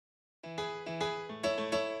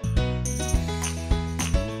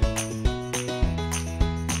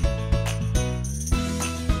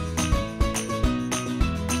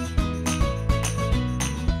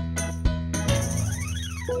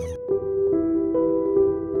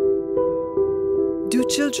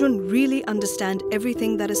children really understand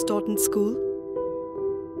everything that is taught in school?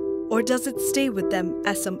 Or does it stay with them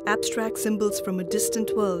as some abstract symbols from a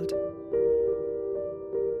distant world?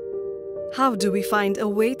 How do we find a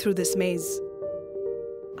way through this maze?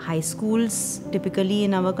 High schools typically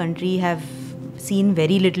in our country have seen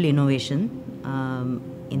very little innovation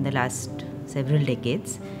in the last several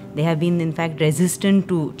decades. They have been in fact resistant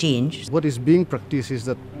to change. What is being practiced is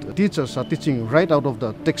that teachers are teaching right out of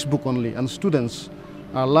the textbook only, and students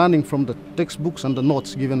are learning from the textbooks and the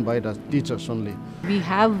notes given by the teachers only. We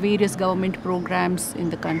have various government programs in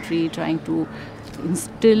the country trying to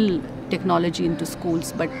instill technology into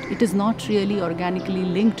schools, but it is not really organically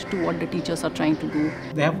linked to what the teachers are trying to do.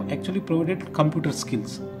 They have actually provided computer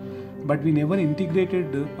skills, but we never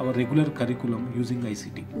integrated our regular curriculum using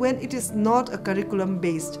ICT. When it is not a curriculum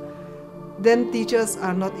based, then teachers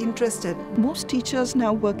are not interested. Most teachers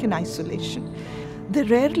now work in isolation. They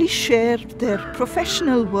rarely share their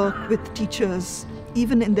professional work with teachers,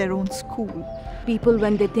 even in their own school. People,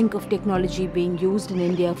 when they think of technology being used in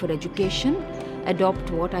India for education, adopt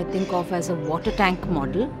what I think of as a water tank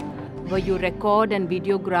model, where you record and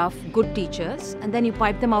videograph good teachers and then you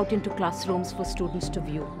pipe them out into classrooms for students to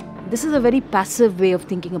view. This is a very passive way of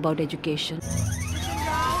thinking about education.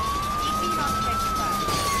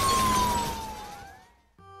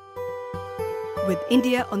 With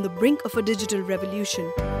India on the brink of a digital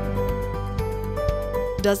revolution,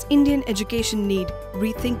 does Indian education need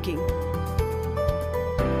rethinking?